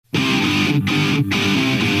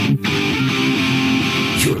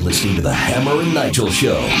listening to the Hammer and Nigel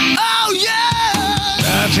Show. Oh, yeah!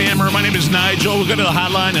 That's Hammer. My name is Nigel. We'll go to the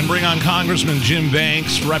hotline and bring on Congressman Jim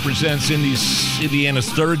Banks, represents Indiana's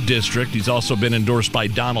 3rd District. He's also been endorsed by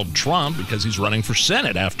Donald Trump because he's running for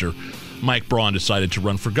Senate after Mike Braun decided to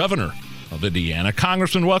run for governor of Indiana.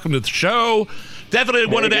 Congressman, welcome to the show.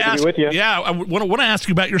 Definitely wanted to ask. I want to ask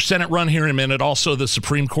you about your Senate run here in a minute. Also, the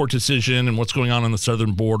Supreme Court decision and what's going on the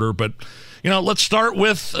southern border. But let's start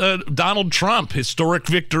with Donald Trump. Historic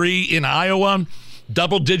victory in Iowa,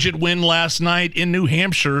 double-digit win last night in New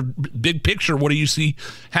Hampshire. Big picture, what do you see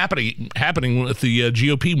happening with the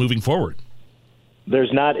GOP moving forward?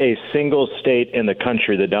 There's not a single state in the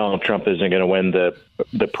country that Donald Trump isn't going to win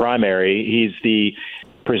the primary. He's the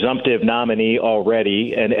presumptive nominee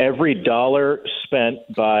already, and every dollar spent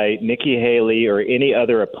by Nikki Haley or any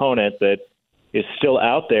other opponent that is still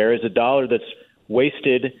out there is a dollar that's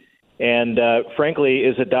wasted and, frankly,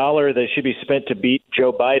 is a dollar that should be spent to beat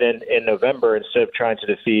Joe Biden in November instead of trying to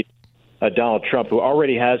defeat Donald Trump, who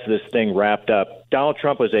already has this thing wrapped up. Donald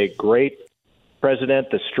Trump was a great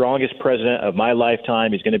president, the strongest president of my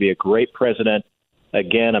lifetime. He's going to be a great president.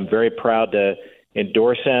 Again, I'm very proud to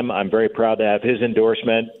endorse him. I'm very proud to have his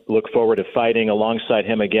endorsement. Look forward to fighting alongside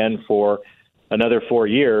him again for another 4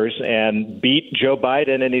 years and beat Joe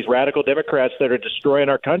Biden and these radical Democrats that are destroying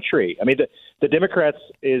our country. I mean, the Democrats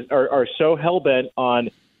are so hell-bent on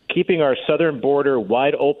keeping our southern border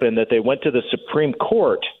wide open that they went to the Supreme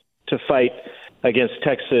Court to fight against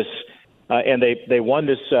Texas, and they won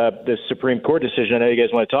this Supreme Court decision. I know you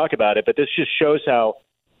guys want to talk about it, but this just shows how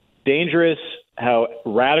dangerous, how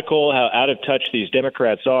radical, how out of touch these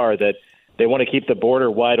Democrats are, that they want to keep the border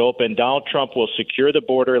wide open. Donald Trump will secure the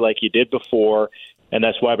border like he did before, and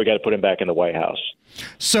that's why we got to put him back in the White House.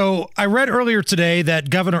 So I read earlier today that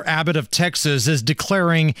Governor Abbott of Texas is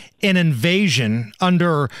declaring an invasion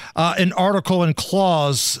under an article and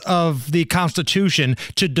clause of the Constitution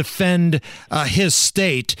to defend his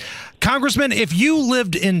state. Congressman, if you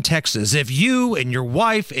lived in Texas, if you and your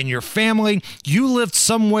wife and your family, you lived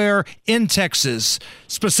somewhere in Texas,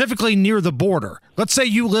 specifically near the border, let's say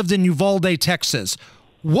you lived in Uvalde, Texas,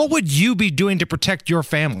 what would you be doing to protect your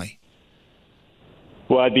family?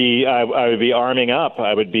 Well, I would be arming up.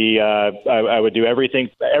 I would do everything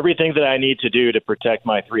that I need to do to protect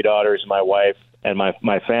my 3 daughters, my wife, and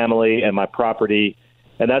my family and my property.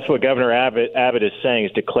 And that's what Governor Abbott is saying,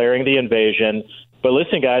 is declaring the invasion. But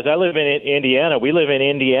listen, guys, I live in Indiana. We live in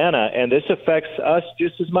Indiana, and this affects us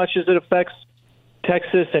just as much as it affects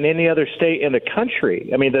Texas and any other state in the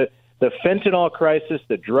country. I mean, the fentanyl crisis,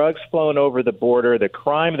 the drugs flowing over the border, the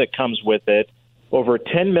crime that comes with it. Over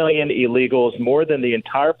 10 million illegals, more than the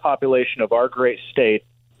entire population of our great state,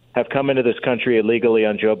 have come into this country illegally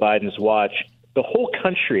on Joe Biden's watch. The whole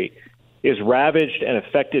country is ravaged and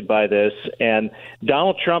affected by this. And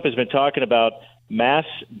Donald Trump has been talking about mass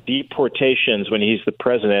deportations when he's the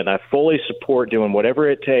president. I fully support doing whatever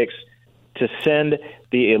it takes to send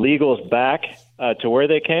the illegals back to where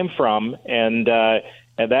they came from. And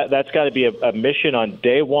that's got to be a mission on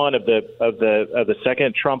day one of the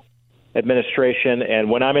second Trump administration. And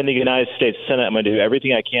when I'm in the United States Senate, I'm going to do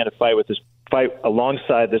everything I can to fight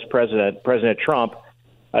alongside this President Trump,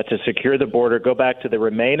 to secure the border, go back to the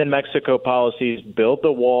Remain in Mexico policies, build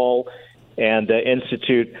the wall, and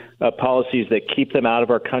institute policies that keep them out of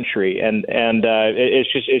our country. And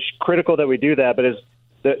it's critical that we do that. But as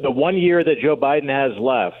the 1 year that Joe Biden has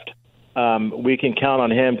left, we can count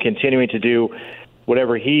on him continuing to do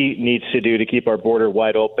whatever he needs to do to keep our border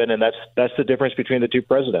wide open, and that's the difference between the two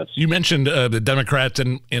presidents. You mentioned the Democrats,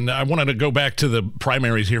 and I wanted to go back to the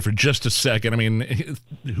primaries here for just a second. I mean,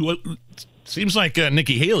 seems like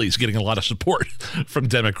Nikki Haley's getting a lot of support from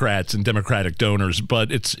Democrats and Democratic donors,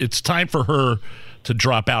 but it's time for her to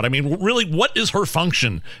drop out. I mean, really, what is her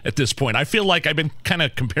function at this point? I feel like I've been kind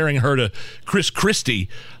of comparing her to Chris Christie.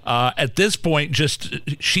 At this point, just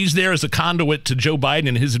she's there as a conduit to Joe Biden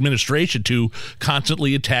and his administration to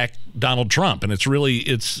constantly attack Donald Trump, and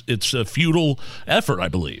it's a futile effort, I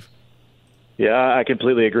believe. Yeah, I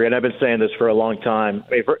completely agree, and I've been saying this for a long time.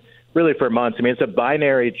 I mean, for months. I mean, it's a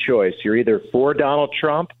binary choice. You're either for Donald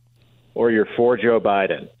Trump or you're for Joe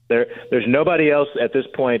Biden. There's nobody else at this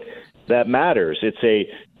point that matters. It's a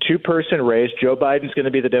two-person race. Joe Biden's going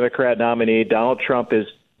to be the Democrat nominee. Donald Trump is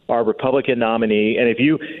our Republican nominee. And if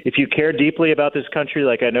you care deeply about this country,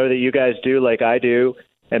 like I know that you guys do, like I do,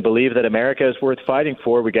 and believe that America is worth fighting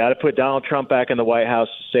for, we got to put Donald Trump back in the White House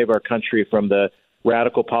to save our country from the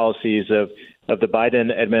radical policies of the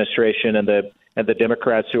Biden administration and the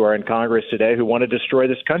Democrats who are in Congress today who want to destroy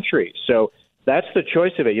this country. So that's the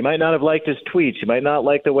choice of it. You might not have liked his tweets. You might not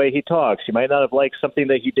like the way he talks. You might not have liked something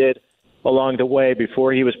that he did along the way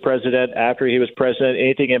before he was president, after he was president,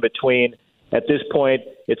 anything in between. At this point,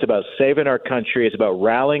 it's about saving our country. It's about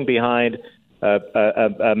rallying behind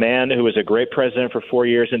a man who was a great president for 4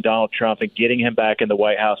 years in Donald Trump and getting him back in the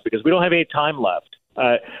White House because we don't have any time left.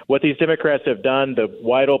 What these Democrats have done, the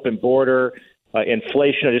wide open border,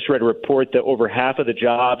 inflation. I just read a report that over half of the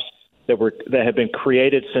jobs that have been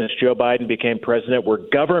created since Joe Biden became president were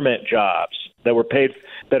government jobs that were paid,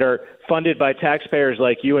 that are funded by taxpayers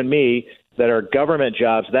like you and me, that are government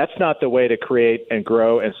jobs. That's not the way to create and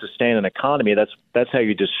grow and sustain an economy. That's how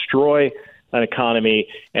you destroy an economy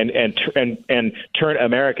and turn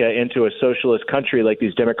America into a socialist country like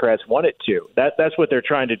these Democrats want it to. That's what they're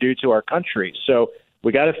trying to do to our country. So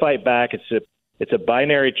we got to fight back. It's a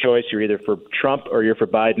binary choice. You're either for Trump or you're for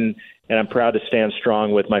Biden, and I'm proud to stand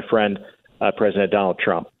strong with my friend, President Donald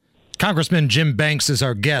Trump. Congressman Jim Banks is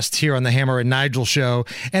our guest here on the Hammer and Nigel show.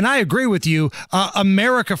 And I agree with you.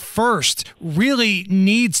 America First really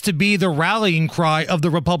needs to be the rallying cry of the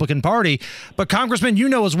Republican Party. But Congressman, you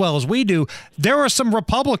know as well as we do, there are some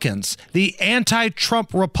Republicans, the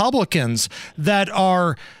anti-Trump Republicans, that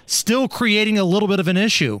are still creating a little bit of an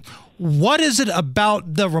issue. What is it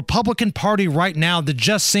about the Republican Party right now that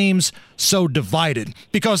just seems so divided?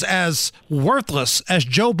 Because as worthless as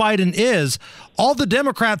Joe Biden is, all the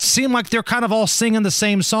Democrats seem like they're kind of all singing the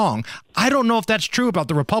same song. I don't know if that's true about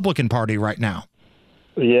the Republican Party right now.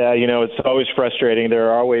 Yeah, it's always frustrating. There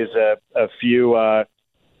are always a few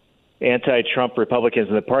anti-Trump Republicans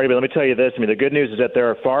in the party. But let me tell you this. The good news is that there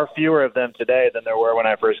are far fewer of them today than there were when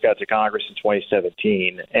I first got to Congress in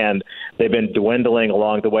 2017. And they've been dwindling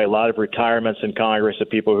along the way. A lot of retirements in Congress of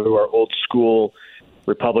people who are old school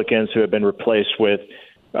Republicans who have been replaced with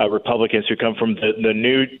Republicans who come from the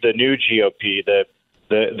new GOP,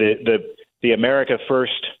 the America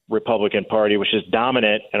First Republican Party, which is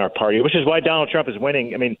dominant in our party, which is why Donald Trump is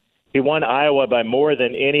winning. He won Iowa by more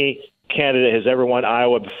than any candidate has ever won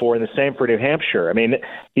Iowa before, and the same for New Hampshire.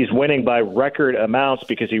 He's winning by record amounts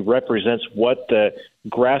because he represents what the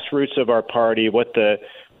grassroots of our party, what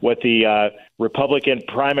the Republican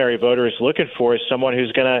primary voter is looking for, is someone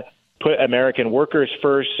who's going to put American workers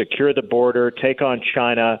first, secure the border, take on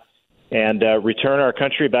China, and return our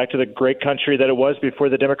country back to the great country that it was before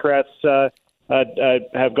the Democrats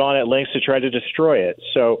have gone at lengths to try to destroy it.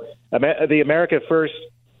 So the America First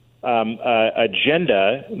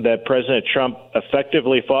agenda that President Trump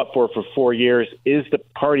effectively fought for 4 years is the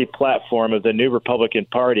party platform of the new Republican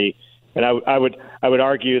Party. And I would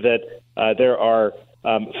argue that there are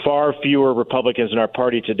far fewer Republicans in our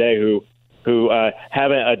party today who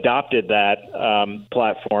haven't adopted that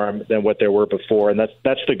platform than what there were before. And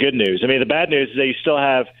that's the good news. The bad news is that you still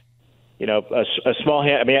have a small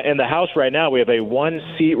hand. In the House right now, we have a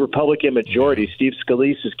 1-seat Republican majority. Steve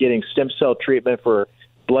Scalise is getting stem cell treatment for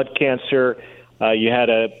blood cancer. You had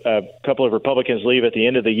a couple of Republicans leave at the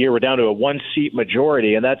end of the year. We're down to a 1-seat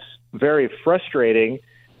majority, and that's very frustrating.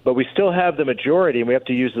 But we still have the majority, and we have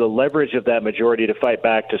to use the leverage of that majority to fight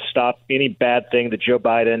back to stop any bad thing that Joe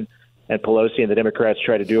Biden and Pelosi and the Democrats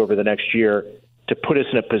try to do over the next year to put us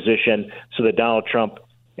in a position so that Donald Trump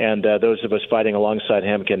and those of us fighting alongside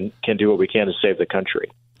him can do what we can to save the country.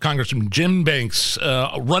 Congressman Jim Banks,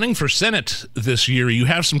 running for Senate this year, you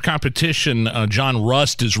have some competition. John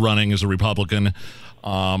Rust is running as a Republican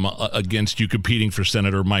against you, competing for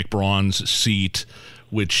Senator Mike Braun's seat,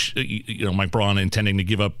 which, Mike Braun intending to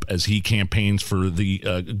give up as he campaigns for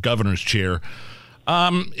the governor's chair.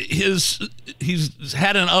 He's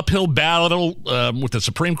had an uphill battle with the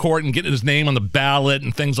Supreme Court and getting his name on the ballot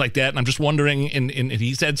and things like that. And I'm just wondering, and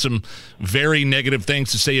he's had some very negative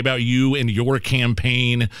things to say about you and your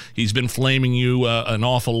campaign. He's been flaming you an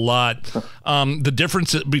awful lot. The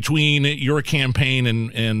difference between your campaign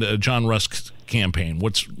and John Rust's campaign,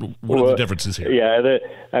 what are the differences here? Yeah,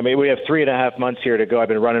 we have 3.5 months here to go. I've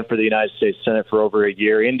been running for the United States Senate for over a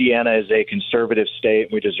year. Indiana is a conservative state.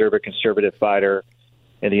 We deserve a conservative fighter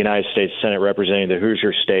in the United States Senate representing the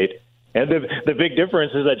Hoosier state. And the big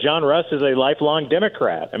difference is that John Rust is a lifelong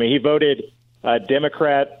Democrat. He voted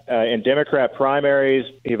Democrat in Democrat primaries.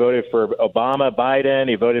 He voted for Obama, Biden.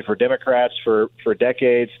 He voted for Democrats for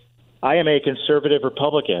decades. I am a conservative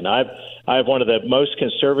Republican. I have one of the most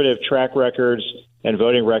conservative track records and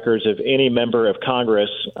voting records of any member of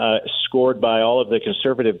Congress, scored by all of the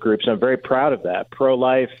conservative groups. I'm very proud of that.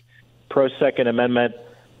 Pro-life, pro-Second Amendment,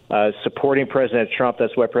 supporting President Trump.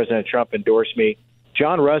 That's why President Trump endorsed me.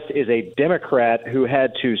 John Rust is a Democrat who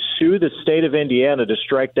had to sue the state of Indiana to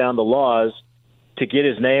strike down the laws to get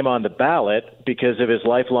his name on the ballot because of his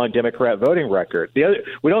lifelong Democrat voting record.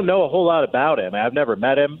 We don't know a whole lot about him. I've never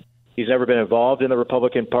met him. He's never been involved in the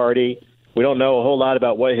Republican Party. We don't know a whole lot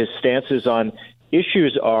about what his stances on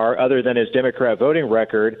issues are other than his Democrat voting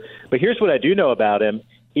record. But here's what I do know about him.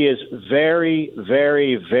 He is very,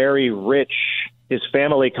 very, very rich. His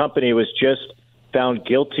family company was just found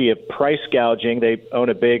guilty of price gouging. They own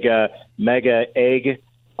a big mega egg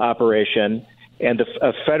operation. And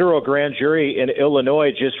a federal grand jury in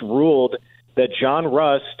Illinois just ruled that John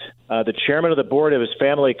Rust, the chairman of the board of his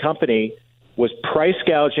family company, was price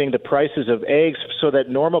gouging the prices of eggs so that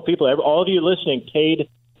normal people, all of you listening, paid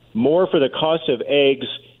more for the cost of eggs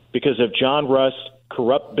because of John Rust's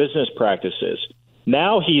corrupt business practices.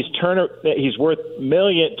 Now he's worth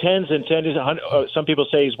some people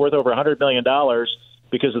say he's worth over $100 million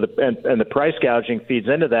because of the price gouging feeds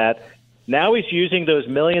into that. Now he's using those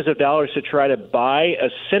millions of dollars to try to buy a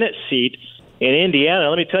Senate seat in Indiana.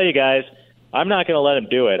 Let me tell you guys, I'm not going to let him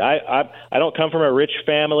do it. I don't come from a rich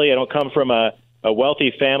family. I don't come from a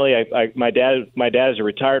wealthy family. My dad is a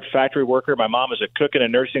retired factory worker. My mom is a cook in a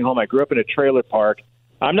nursing home. I grew up in a trailer park.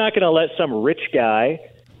 I'm not going to let some rich guy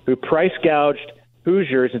who price gouged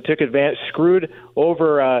Hoosiers and took advantage, screwed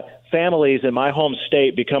over families in my home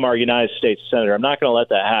state become our United States senator. I'm not going to let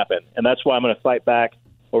that happen, and that's why I'm going to fight back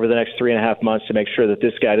over the next 3.5 months to make sure that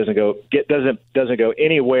this guy doesn't go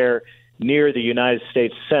anywhere near the United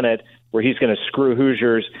States Senate, where he's going to screw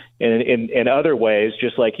Hoosiers in other ways,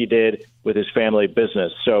 just like he did with his family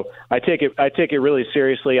business. So I take it really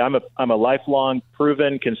seriously. I'm a lifelong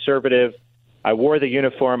proven conservative. I wore the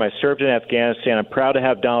uniform. I served in Afghanistan. I'm proud to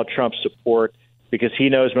have Donald Trump's support because he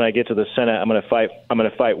knows when I get to the Senate, I'm going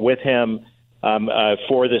to fight with him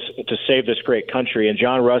for this, to save this great country. And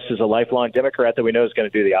John Rust is a lifelong Democrat that we know is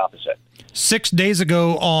going to do the opposite. 6 days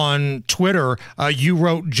ago on Twitter, you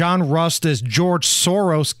wrote John Rust is George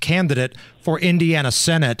Soros candidate for Indiana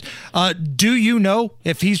Senate. Do you know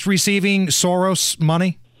if he's receiving Soros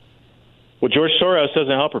money? Well, George Soros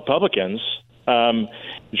doesn't help Republicans.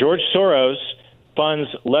 George Soros funds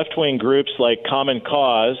left-wing groups like Common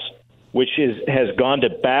Cause, which has gone to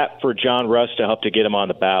bat for John Rust to help to get him on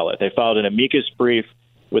the ballot. They filed an amicus brief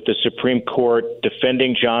with the Supreme Court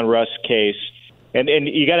defending John Rust's case. And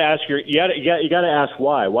you got to ask you got to ask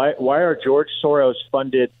why. Why are George Soros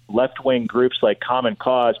funded left-wing groups like Common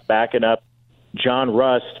Cause backing up John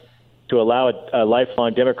Rust to allow a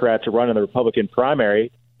lifelong Democrat to run in the Republican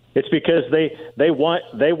primary? It's because they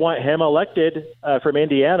want him elected from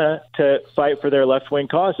Indiana to fight for their left-wing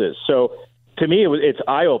causes. So to me, it's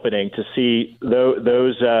eye-opening to see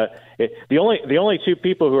those. The only two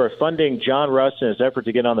people who are funding John Rust in his effort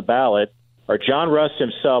to get on the ballot are John Rust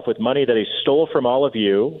himself with money that he stole from all of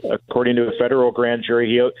you, according to a federal grand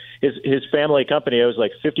jury. His family company owes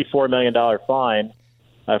like $54 million fine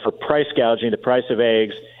for price gouging the price of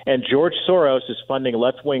eggs, and George Soros is funding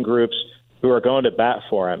left-wing groups who are going to bat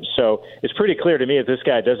for him. So it's pretty clear to me if this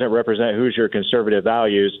guy doesn't represent Hoosier conservative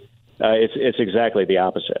values, it's exactly the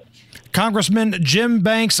opposite. Congressman Jim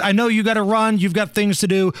Banks, I know you got to run. You've got things to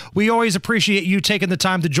do. We always appreciate you taking the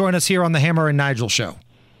time to join us here on the Hammer and Nigel Show.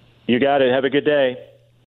 You got it. Have a good day.